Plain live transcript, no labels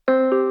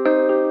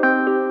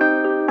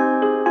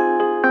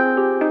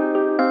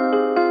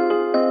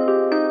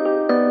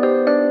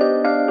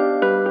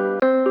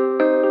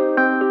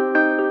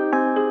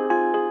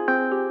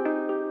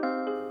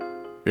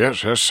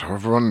Yes,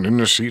 everyone in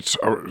the seats.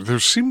 There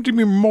seem to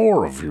be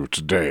more of you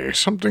today.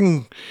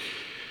 Doesn't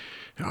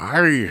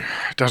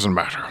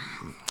matter.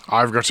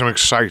 I've got some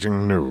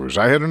exciting news.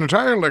 I had an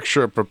entire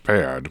lecture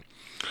prepared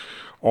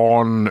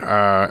on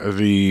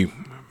the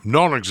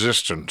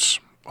non-existence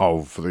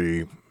of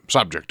the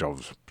subject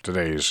of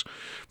today's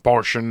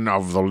portion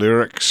of the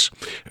lyrics.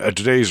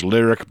 Today's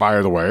lyric,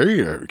 by the way,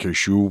 in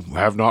case you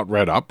have not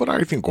read up, but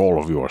I think all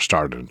of you are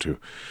starting to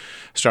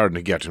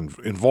get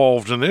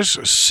involved in this.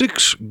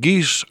 6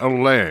 geese a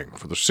laying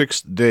for the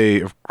 6th day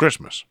of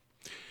Christmas.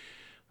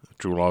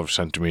 True Love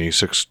sent to me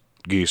 6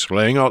 geese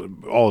laying,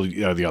 all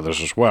the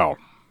others as well.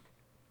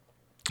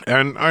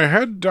 And I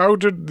had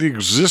doubted the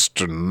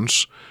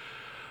existence,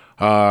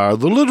 the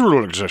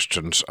literal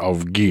existence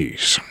of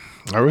geese.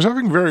 I was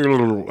having very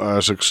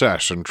little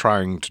success in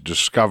trying to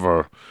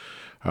discover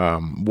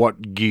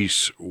what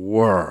geese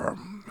were.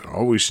 There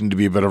always seemed to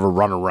be a bit of a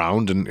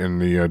runaround in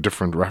the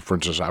different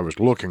references I was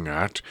looking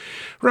at.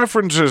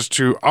 References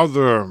to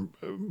other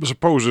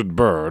supposed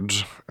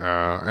birds,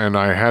 and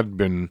I had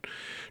been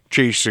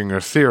chasing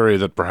a theory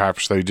that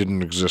perhaps they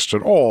didn't exist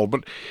at all,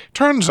 but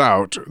turns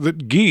out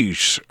that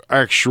geese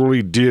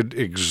actually did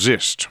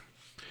exist.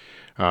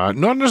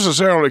 Not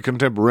necessarily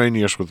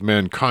contemporaneous with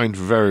mankind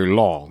for very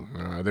long.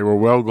 They were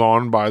well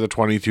gone by the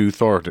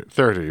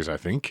 2230s, I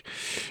think,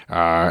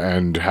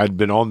 and had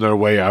been on their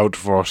way out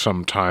for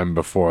some time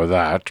before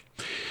that,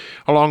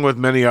 along with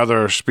many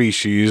other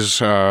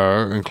species,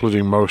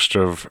 including most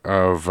of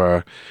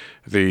the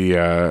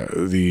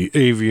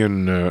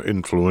avian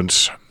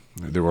influence.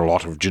 There were a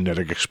lot of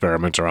genetic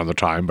experiments around the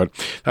time, but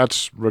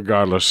that's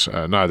regardless,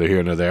 neither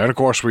here nor there. And of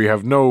course, we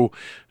have no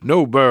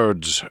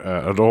birds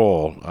at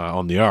all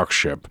on the Ark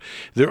ship.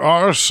 There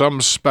are some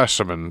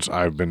specimens,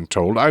 I've been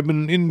told. I've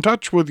been in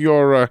touch with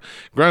your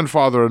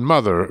grandfather and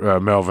mother,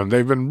 Melvin.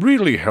 They've been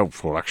really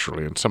helpful,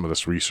 actually, in some of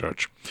this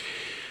research.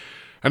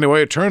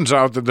 Anyway, it turns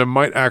out that there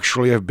might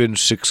actually have been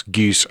 6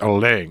 geese a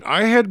laying.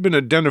 I had been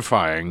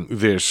identifying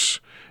this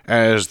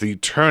as the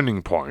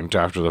turning point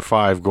after the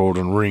 5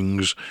 golden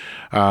rings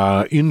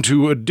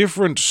into a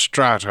different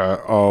strata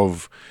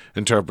of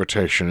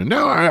interpretation. And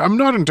now I'm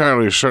not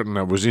entirely certain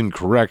I was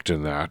incorrect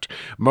in that.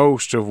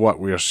 Most of what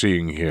we are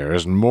seeing here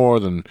is more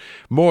than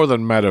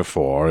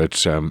metaphor.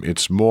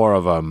 It's more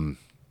of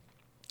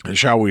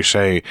shall we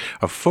say,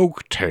 a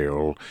folk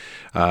tale,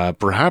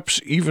 perhaps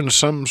even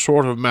some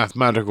sort of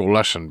mathematical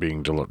lesson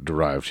being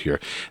derived here.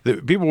 The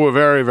people were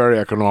very, very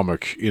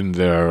economic in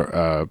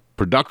their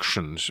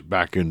productions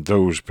back in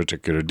those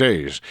particular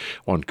days.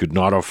 One could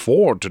not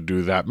afford to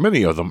do that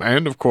many of them,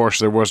 and of course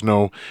there was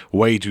no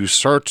way to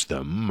search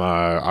them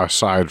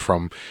aside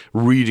from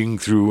reading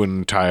through an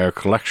entire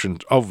collection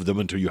of them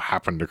until you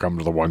happened to come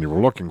to the one you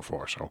were looking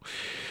for. So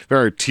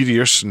very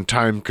tedious and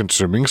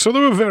time-consuming. So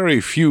there were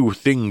very few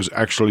things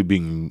actually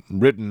being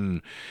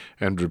written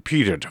and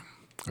repeated.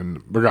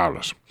 And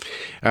regardless,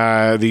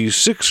 these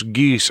 6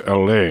 geese a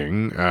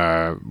laying,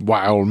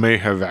 while may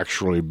have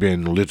actually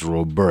been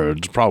literal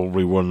birds,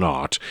 probably were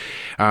not.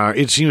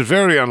 It seems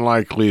very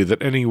unlikely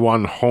that any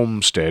one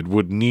homestead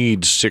would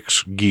need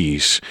 6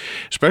 geese,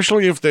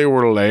 especially if they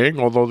were laying,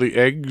 although the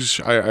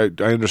eggs, I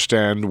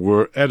understand,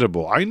 were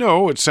edible. I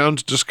know it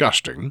sounds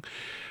disgusting,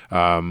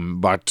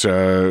 but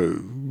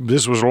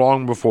this was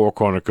long before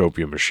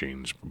cornucopia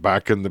machines,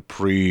 back in the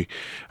pre-Ark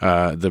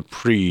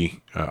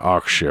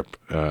ship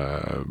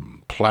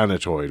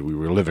planetoid we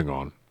were living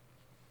on.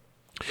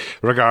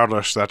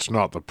 Regardless, that's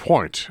not the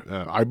point.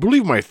 I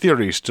believe my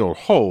theory still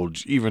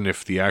holds, even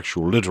if the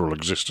actual literal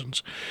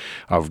existence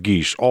of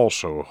geese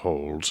also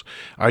holds.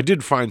 I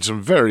did find some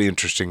very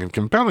interesting and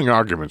compelling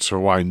arguments for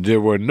why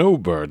there were no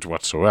birds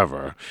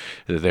whatsoever.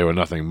 They were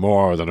nothing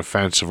more than a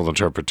fanciful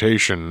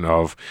interpretation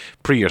of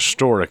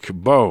prehistoric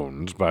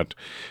bones, but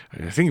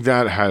I think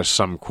that has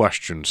some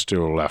questions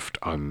still left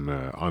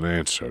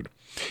unanswered.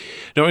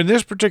 Now, in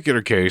this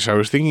particular case, I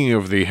was thinking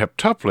of the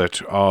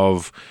heptuplet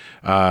of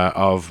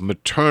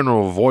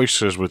maternal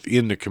voices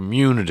within the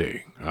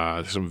community.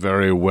 Some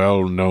very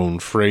well-known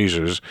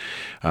phrases.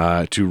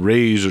 To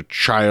raise a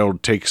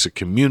child takes a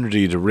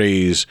community. To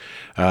raise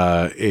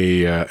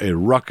a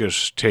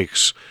ruckus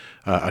takes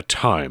a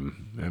time.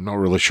 I'm not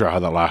really sure how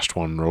that last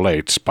one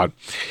relates, but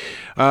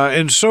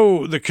and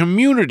so the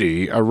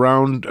community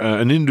around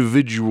an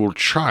individual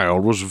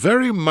child was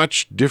very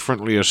much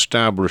differently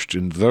established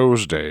in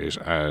those days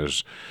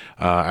as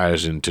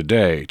in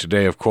today.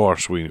 Today, of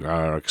course, we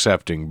are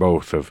accepting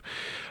both of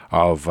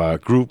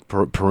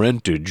group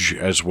parentage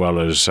as well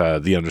as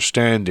the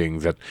understanding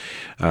that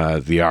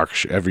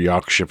every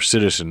Ark ship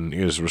citizen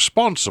is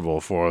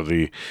responsible for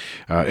the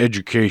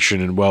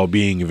education and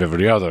well-being of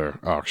every other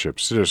Ark ship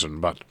citizen.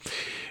 But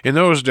in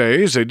those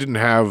days, they didn't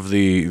have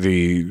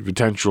the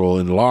potential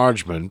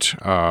enlargement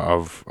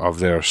of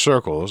their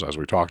circles, as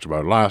we talked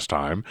about last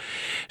time.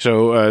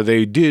 So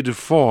they did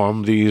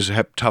form these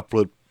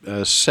heptuplet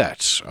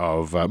sets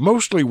of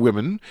mostly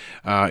women.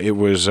 It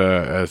was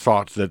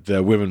thought that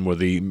women were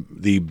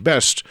the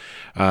best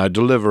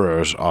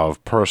deliverers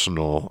of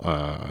personal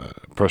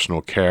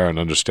care and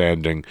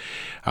understanding,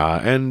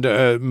 and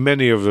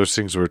many of those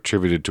things were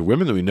attributed to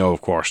women. And we know,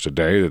 of course,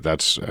 today that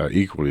that's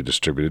equally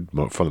distributed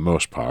for the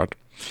most part.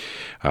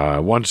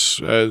 Once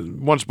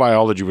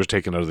biology was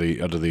taken out of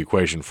the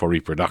equation for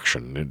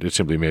reproduction, it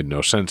simply made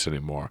no sense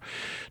anymore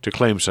to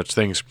claim such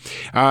things.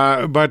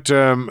 But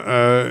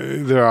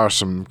there are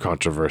some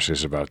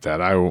controversies about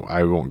that.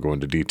 I won't go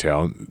into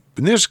detail.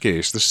 In this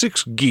case, the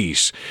 6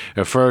 geese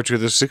refer to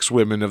the 6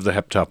 women of the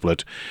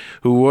heptuplet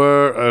who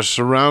were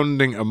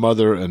surrounding a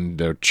mother and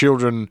their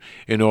children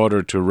in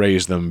order to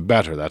raise them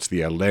better. That's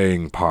the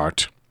allaying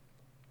part.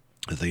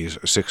 These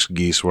 6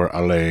 geese were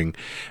allaying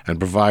and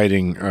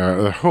providing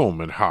a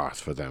home and hearth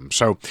for them.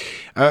 So,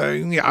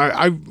 I'm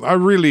not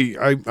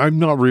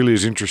really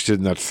as interested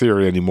in that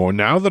theory anymore.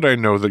 Now that I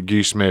know that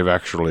geese may have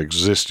actually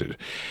existed,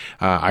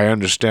 I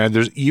understand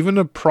there's even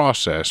a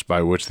process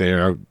by which they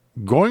are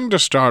going to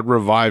start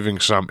reviving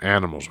some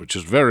animals, which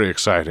is very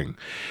exciting.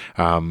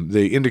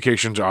 The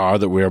indications are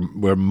that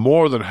we're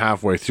more than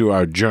halfway through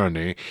our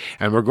journey,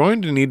 and we're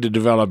going to need to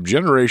develop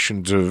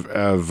generations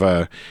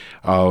of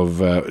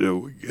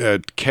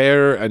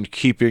care and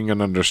keeping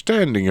and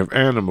understanding of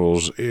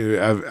animals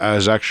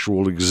as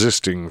actual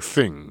existing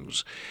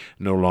things,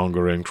 no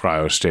longer in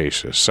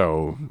cryostasis.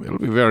 So it'll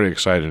be very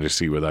exciting to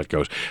see where that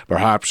goes.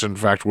 Perhaps, in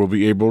fact, we'll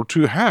be able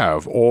to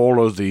have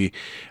all of the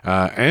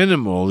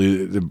animal,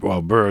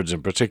 birds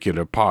in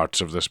particular,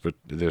 parts of this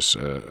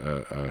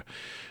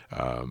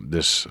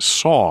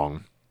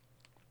song.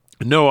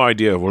 No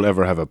idea if we'll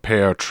ever have a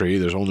pear tree.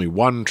 There's only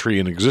one tree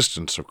in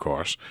existence, of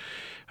course,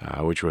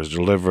 which was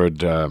delivered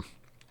 2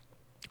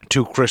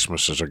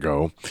 Christmases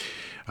ago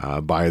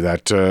by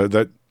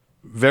that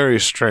very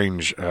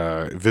strange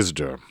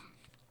visitor,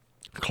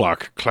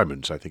 Clark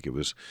Clemens, I think it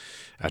was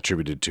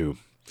attributed to.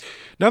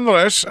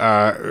 Nonetheless,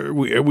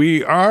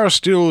 we are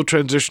still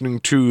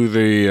transitioning to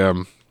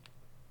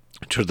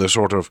the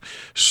sort of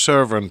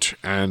servant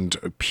and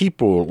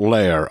people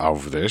layer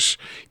of this.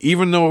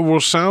 Even though it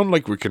will sound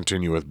like we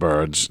continue with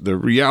birds, the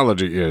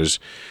reality is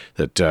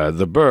that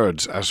the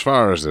birds, as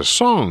far as this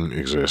song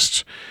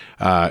exists,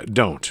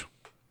 don't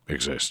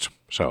exist.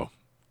 So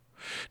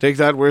take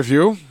that with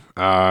you,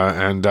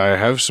 and I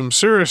have some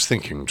serious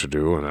thinking to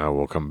do, and I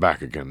will come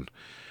back again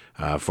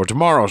for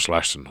tomorrow's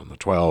lesson on the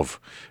 12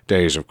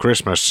 days of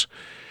Christmas.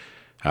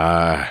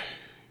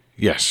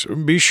 Yes,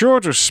 be sure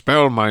to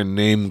spell my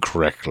name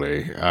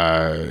correctly.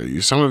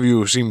 Some of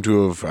you seem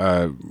to have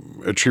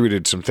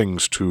attributed some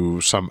things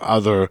to some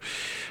other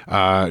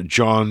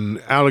John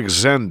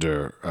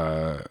Alexander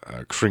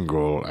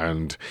Kringle,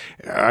 and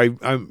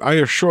I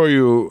assure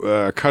you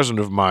a cousin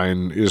of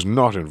mine is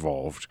not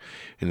involved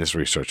in this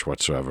research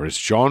whatsoever. It's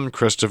John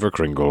Christopher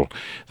Kringle.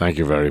 Thank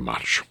you very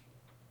much.